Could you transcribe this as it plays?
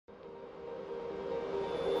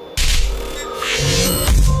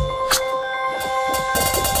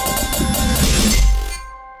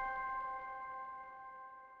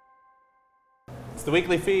the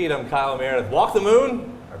weekly feed. I'm Kyle and Meredith. Walk the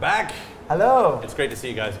Moon are back. Hello. It's great to see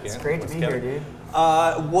you guys again. It's great to be here,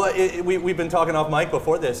 dude. We've been talking off mic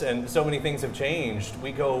before this, and so many things have changed.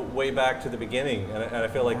 We go way back to the beginning, and I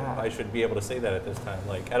feel like I should be able to say that at this time.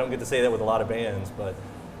 Like, I don't get to say that with a lot of bands, but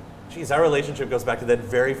geez, our relationship goes back to that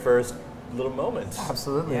very first little moment.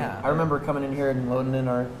 Absolutely. Yeah. I remember coming in here and loading in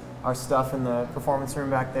our stuff in the performance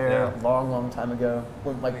room back there a long time ago.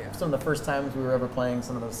 When, some of the first times we were ever playing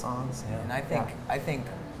some of those songs. Yeah. And I think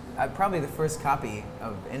probably the first copy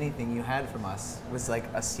of anything you had from us was like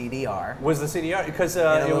a CDR. Was the CDR? Because it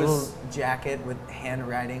was a was little jacket with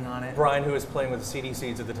handwriting on it. Brian, who was playing with the CD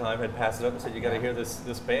Seeds at the time, had passed it up and said, "You got to hear this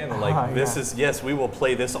band." And like, this is yes, we will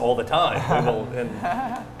play this all the time. We will, and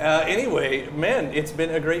anyway, man, it's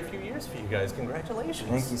been a great few years for you guys. Congratulations!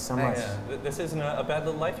 Thank you so much. This isn't a bad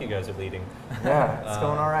little life you guys are leading. Yeah, it's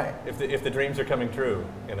going all right. If the dreams are coming true,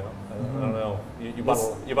 you know, I don't know. You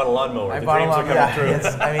bought a lawnmower. The dreams are coming true. Yes,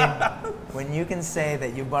 I mean, when you can say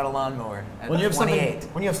that you bought a lawnmower at 28.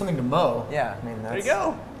 When you have something to mow. Yeah. I mean, there you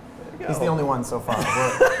go. He's the only one so far.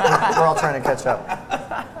 We're all trying to catch up.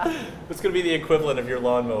 What's going to be the equivalent of your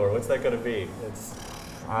lawnmower? What's that going to be?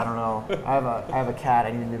 I don't know. I have a cat.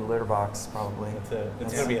 I need a new litter box, probably. It's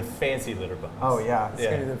going to be a fancy litter box. Oh, yeah. It's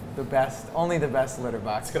going to be the best, only the best litter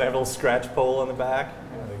box. It's going to have a little scratch pole on the back.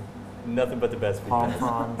 Nothing but the best.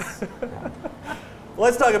 Pom-poms. Well,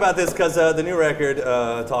 let's talk about this because the new record,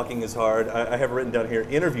 Talking is Hard. I have written down here,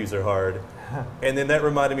 interviews are hard. And then that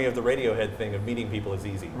reminded me of the Radiohead thing of meeting people is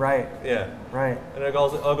easy. Right. Yeah. Right. And it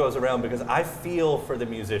all goes around because I feel for the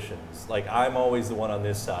musicians. Like, I'm always the one on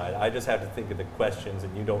this side. I just have to think of the questions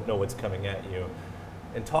and you don't know what's coming at you.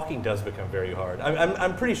 And talking does become very hard.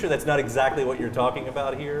 I'm pretty sure that's not exactly what you're talking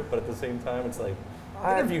about here, but at the same time, it's like,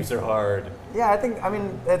 interviews are hard. Yeah, I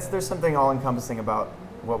mean, there's something all-encompassing about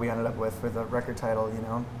what we ended up with for the record title, you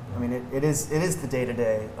know? I mean, it is the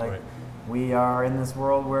day-to-day. Like, we are in this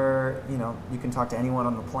world where, you know, you can talk to anyone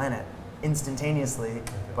on the planet instantaneously,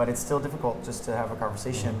 but it's still difficult just to have a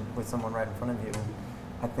conversation with someone right in front of you.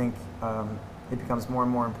 I think it becomes more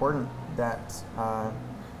and more important that,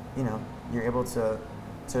 you know, you're able to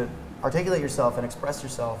articulate yourself and express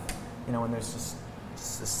yourself, you know, when there's just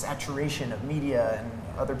a saturation of media and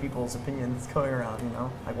other people's opinions going around, you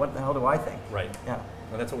know? Like, what the hell do I think? Right. Yeah.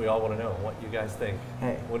 And that's what we all want to know, what you guys think.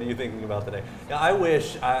 Hey. What are you thinking about today? Yeah, I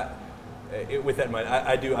wish, with that in mind,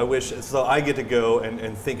 I wish, so I get to go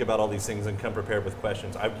and think about all these things and come prepared with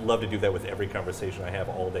questions. I'd love to do that with every conversation I have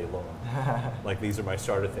all day long. Like, these are my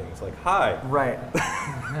starter things, like, hi. Right.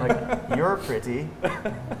 Like, you're pretty.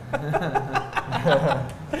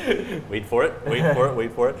 Wait for it.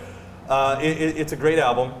 It's a great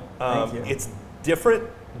album. Thank you. It's different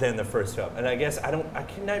than the first album, and I guess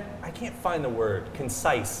I can't find the word.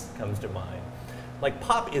 Concise comes to mind. Like,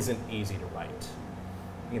 pop isn't easy to write.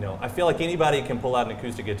 You know, I feel like anybody can pull out an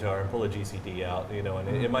acoustic guitar and pull a GCD out. You know, and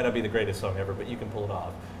it might not be the greatest song ever, but you can pull it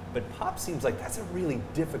off. But pop seems like that's a really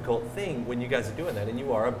difficult thing when you guys are doing that, and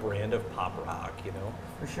you are a brand of pop rock. You know.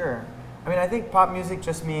 For sure. I mean, I think pop music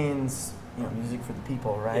just means, you know, music for the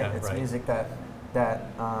people, right? Yeah, it's right. music that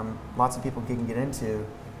lots of people can get into,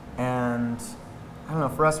 and I don't know.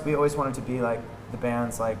 For us, we always wanted to be like the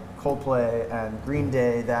bands like Coldplay and Green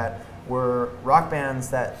Day that were rock bands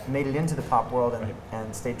that made it into the pop world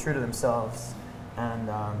and stayed true to themselves,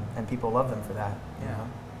 and people love them for that. You know?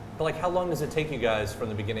 But like, how long does it take you guys from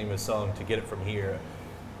the beginning of a song to get it from here,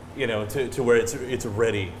 you know, to where it's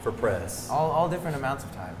ready for press? All different amounts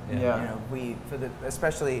of time. Yeah. You know,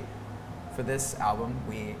 especially for this album,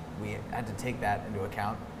 we had to take that into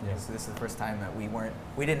account. Yeah. So this is the first time that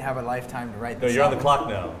we didn't have a lifetime to write No, this you're album. on the clock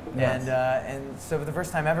now. Yes. And so for the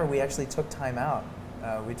first time ever, we actually took time out.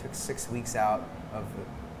 We took 6 weeks out of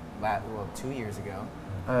 2 years ago.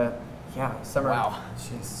 Yeah, summer. Wow.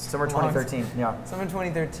 Jeez. Summer 2013. Yeah. Summer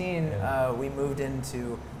 2013, we moved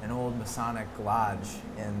into an old Masonic lodge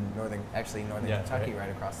in northern Kentucky, right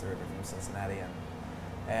across the river from Cincinnati,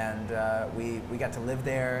 and we got to live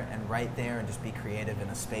there and write there and just be creative in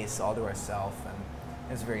a space all to ourselves, and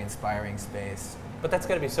it was a very inspiring space. But that's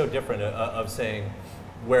got to be so different of saying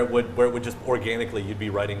where it would just organically you'd be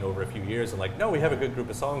writing over a few years and like, no, we have a good group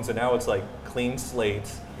of songs, and now it's like clean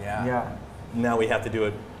slate. Yeah. Now we have to do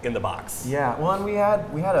it in the box. Yeah. Well, and we had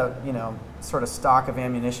a, you know, sort of stock of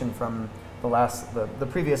ammunition from the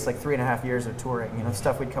previous like 3.5 years of touring. You know,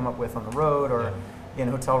 stuff we'd come up with on the road or in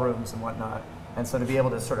hotel rooms and whatnot. And so to be able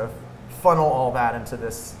to sort of funnel all that into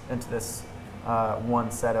this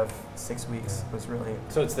one set of 6 weeks was really.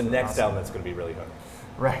 So it's the next awesome. album that's going to be really hard.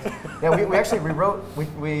 Right. Yeah, we actually rewrote.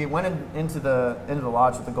 We went into the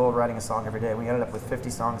lodge with the goal of writing a song every day. We ended up with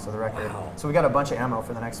 50 songs for the record. Wow. So we got a bunch of ammo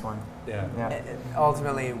for the next one. Yeah. Yeah.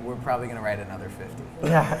 Ultimately, we're probably going to write another 50.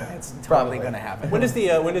 Yeah. It's totally going to happen. When does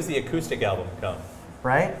the acoustic album come?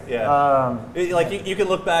 Right? Yeah. Like you can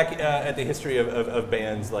look back at the history of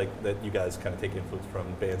bands like that you guys kind of take influence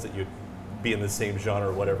from, bands that you'd be in the same genre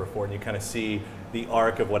or whatever for, and you kind of see the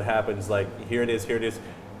arc of what happens. Like here it is,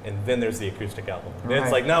 and then there's the acoustic album. And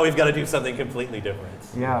it's like now we've got to do something completely different.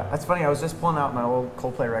 Yeah, that's funny. I was just pulling out my old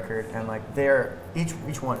Coldplay record, and like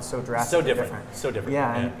each one is so drastically different. So different.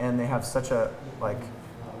 Yeah, and they have such a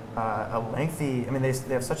a lengthy. I mean, they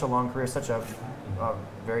have such a long career, such a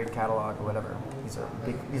varied catalog or whatever. These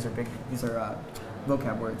are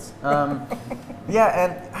vocab words. Yeah,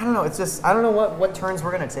 and I don't know. It's just I don't know what turns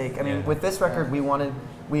we're gonna take. I mean, with this record, we went in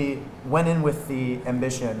with the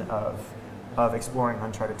ambition of exploring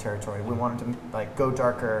uncharted territory. We wanted to like go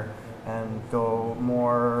darker and go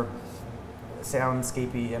more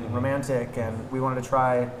soundscapey and romantic, and we wanted to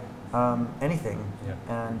try anything. Yeah.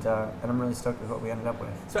 And I'm really stoked with what we ended up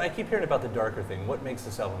with. So I keep hearing about the darker thing. What makes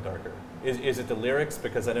this album darker? Is it the lyrics?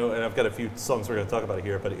 Because I know, and I've got a few songs we're going to talk about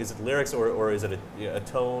here, but is it lyrics or is it a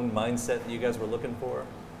tone, mindset that you guys were looking for?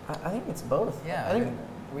 I think it's both. Yeah, I think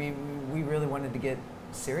we really wanted to get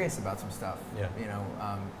serious about some stuff. Yeah. You know,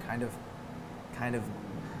 kind of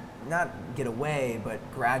not get away, but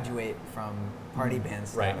graduate from party band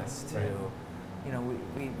status to, you know,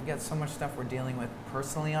 we got so much stuff we're dealing with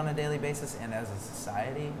personally on a daily basis and as a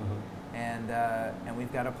society, and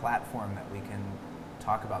we've got a platform that we can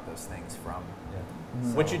talk about those things from. Yeah.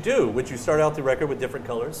 So. Which you start out the record with different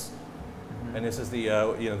colors, and this is the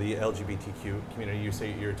the LGBTQ community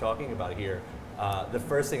you're talking about here. The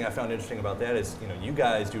first thing I found interesting about that is you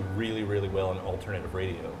guys do really, really well in alternative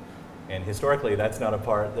radio. And historically, that's not a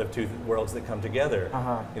part of two worlds that come together.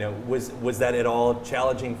 Was that at all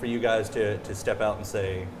challenging for you guys to step out and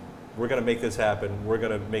say, we're going to make this happen, we're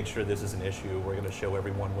going to make sure this is an issue, we're going to show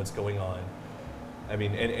everyone what's going on? I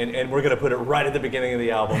mean, and we're going to put it right at the beginning of the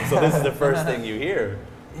album, so this is the first thing you hear.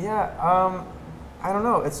 Yeah, I don't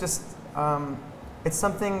know. It's just, it's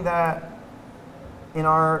something that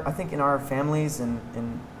I think in our families and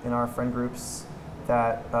in our friend groups,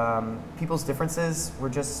 that people's differences were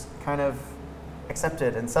just kind of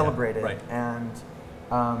accepted and celebrated, and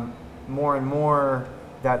more and more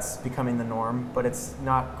that's becoming the norm, but it's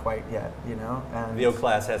not quite yet, And the O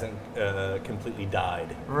class hasn't completely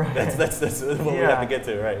died. Right. That's what we have to get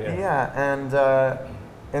to, right? Yeah,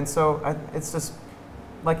 and so it's just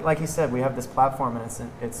like you said, we have this platform,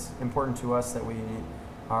 and it's important to us that we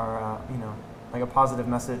are like a positive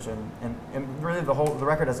message, and really the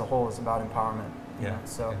record as a whole is about empowerment.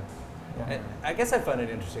 So. Yeah. And I guess I find it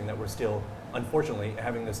interesting that we're still, unfortunately,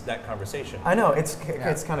 having that conversation. I know it's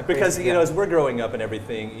kind of because crazy, as we're growing up and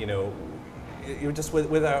everything, you're just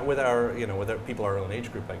with our people our own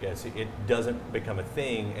age group, I guess it doesn't become a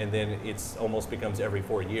thing, and then it's almost becomes every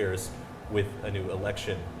 4 years with a new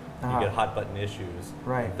election. You get hot button issues.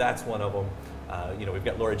 Right. That's one of them. We've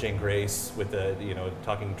got Laura Jane Grace with the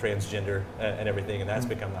talking transgender and everything, and that's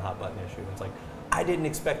become the hot button issue. It's like, I didn't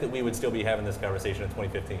expect that we would still be having this conversation in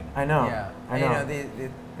 2015. I know. Yeah. I know.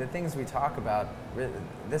 The things we talk about,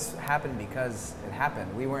 this happened because it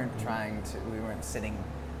happened. We weren't sitting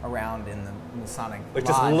around in the Masonic like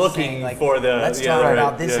lodge just looking saying, like, for the. Let's talk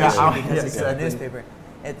about this issue because it's in the exactly. newspaper.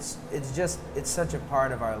 It's such a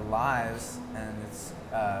part of our lives, and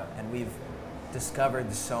and we've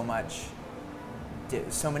discovered so many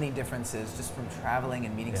differences just from traveling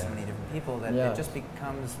and meeting so many different people that it just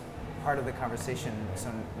becomes part of the conversation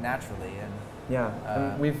so naturally. And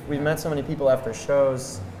and we've met so many people after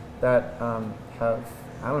shows that have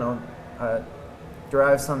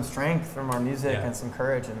derived some strength from our music and some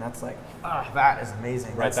courage, and that's like that is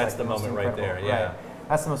amazing. Right, that's like the moment right there. Yeah, right.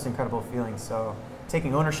 That's the most incredible feeling. So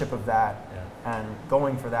taking ownership of that and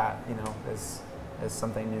going for that, is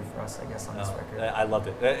something new for us, I guess, on this record. I loved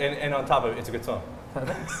it, and on top of it, it's a good song.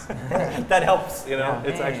 Thanks. That helps,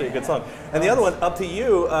 It's actually a good song. And the other one, Up to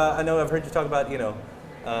You, I know I've heard you talk about,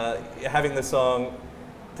 having the song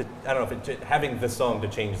having the song to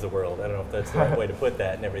change the world. I don't know if that's the right way to put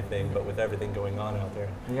that and everything, but with everything going on out there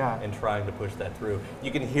and trying to push that through.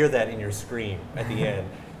 You can hear that in your scream at the end.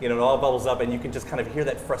 It all bubbles up, and you can just kind of hear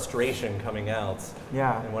that frustration coming out.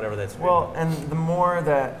 Yeah. And whatever that's. Well, and the more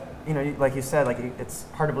that, like you said, like it's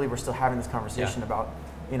hard to believe we're still having this conversation about,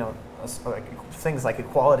 like things like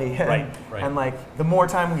equality, and, and like the more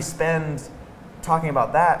time we spend talking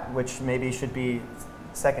about that, which maybe should be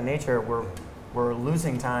second nature, we're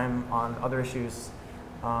losing time on other issues,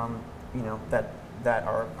 you know, that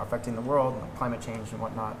are affecting the world, like climate change and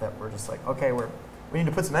whatnot. That we're just like, okay, we need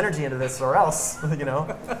to put some energy into this, or else, you know.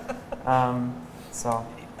 So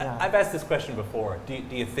yeah. I've asked this question before. Do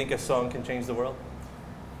you think a song can change the world?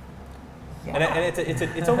 Yeah. And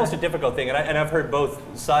it's almost a difficult thing, and I've heard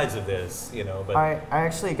both sides of this, you know. But I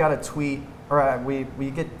actually got a tweet, or we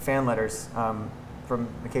get fan letters from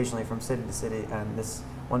occasionally from city to city, and this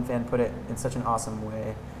one fan put it in such an awesome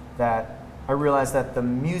way that I realized that the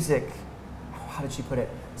music, how did she put it?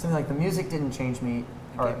 Something like the music didn't change me.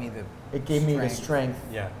 It gave me the strength.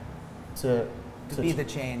 Yeah. To be the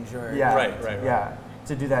change, or yeah, right. Yeah,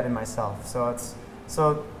 to do that in myself.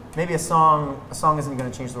 So maybe a song isn't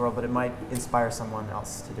going to change the world, but it might inspire someone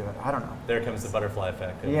else to do it. I don't know. There comes the butterfly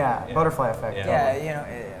effect. Yeah, butterfly effect. Yeah, you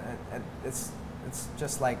know, it's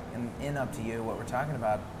just like in Up to You. What we're talking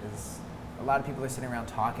about is a lot of people are sitting around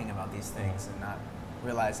talking about these things and not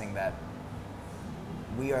realizing that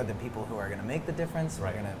we are the people who are going to make the difference.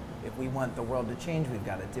 Right. If we want the world to change, we've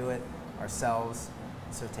got to do it ourselves.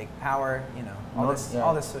 So take power. You know,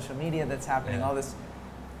 all this social media that's happening, all this.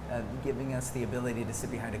 Giving us the ability to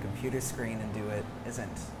sit behind a computer screen and do it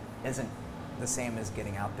isn't the same as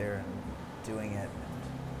getting out there and doing it.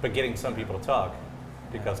 But getting some people to talk,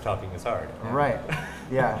 because talking is hard. Yeah. Right.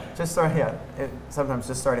 Yeah. Sometimes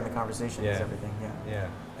just starting the conversation is everything. Yeah.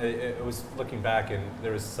 Yeah. It was looking back, and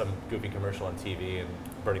there was some goofy commercial on TV and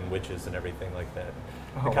burning witches and everything like that.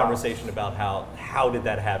 Oh, the conversation about how did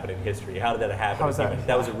that happen in history? How did that happen?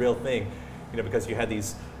 That was a real thing, you know, because you had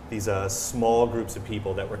these small groups of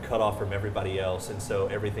people that were cut off from everybody else, and so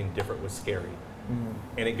everything different was scary. Mm-hmm.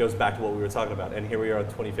 And it goes back to what we were talking about. And here we are in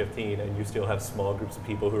 2015, and you still have small groups of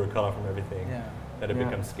people who are cut off from everything that have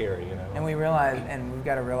become scary, you know. And we've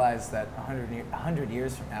got to realize that 100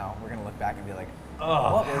 years from now, we're going to look back and be like,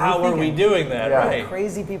 oh, how were we doing that? Yeah. Right?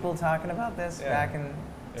 Crazy people talking about this back in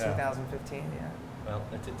 2015. Yeah. Well,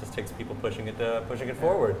 it just takes people pushing it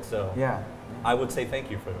forward. So I would say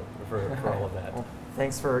thank you for all of that. Well,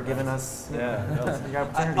 thanks for giving us the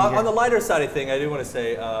opportunity. On the lighter side of thing, I do want to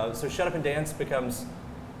say, so Shut Up and Dance becomes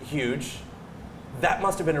huge. That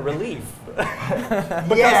must have been a relief.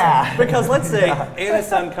 Because let's say Anna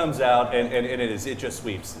Sun comes out and it just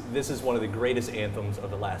sweeps. This is one of the greatest anthems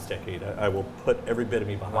of the last decade. I will put every bit of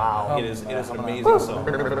me behind it. Wow. It is an amazing song.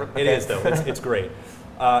 It is, though. It's great.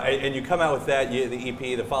 And you come out with that, the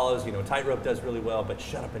EP that follows, you know, Tightrope does really well, but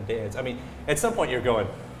Shut Up and Dance. I mean, at some point you're going,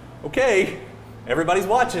 okay, everybody's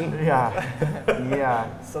watching.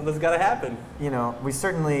 Yeah. Something's got to happen. You know, we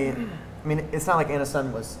certainly, I mean, it's not like Anna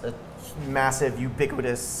Sun was a massive,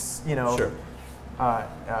 ubiquitous, you know,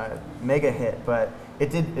 mega hit, but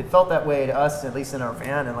it felt that way to us, at least in our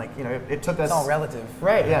van, and like, you know, it took us. It's all relative.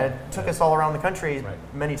 Right, yeah, it took us all around the country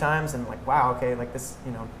many times, and like, wow, okay, like this,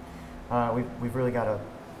 you know, we've really got to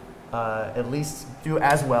at least do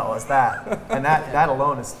as well as that, and that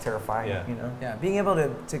alone is terrifying. You know. Yeah, being able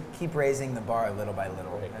to keep raising the bar little by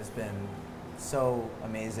little has been so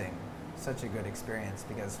amazing, such a good experience,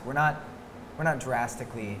 because we're not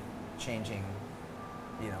drastically changing.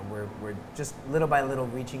 You know, we're just little by little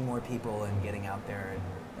reaching more people and getting out there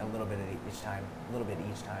a little bit each time.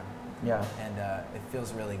 Yeah. And it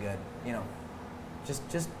feels really good. You know,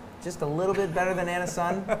 just a little bit better than Anna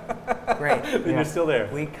Sun. Great. You're still there.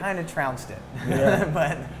 We kind of trounced it. Yeah.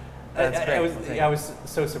 But that's great. I was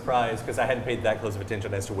so surprised because I hadn't paid that close of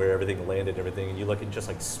attention as to where everything landed, and you look at just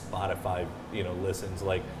like Spotify, you know, listens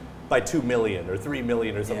like by 2 million or 3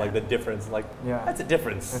 million or something, like the difference, like that's a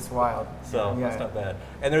difference. It's wild. So that's not bad.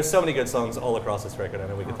 And there's so many good songs all across this record. I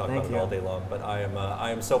know we could talk about it all day long, but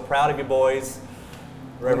I am so proud of you boys.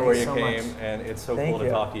 Everywhere you came, and it's so cool to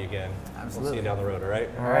talk to you again. Absolutely. We'll see you down the road, all right?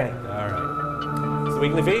 All right. All right. It's the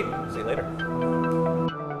Weekly Feed. See you later.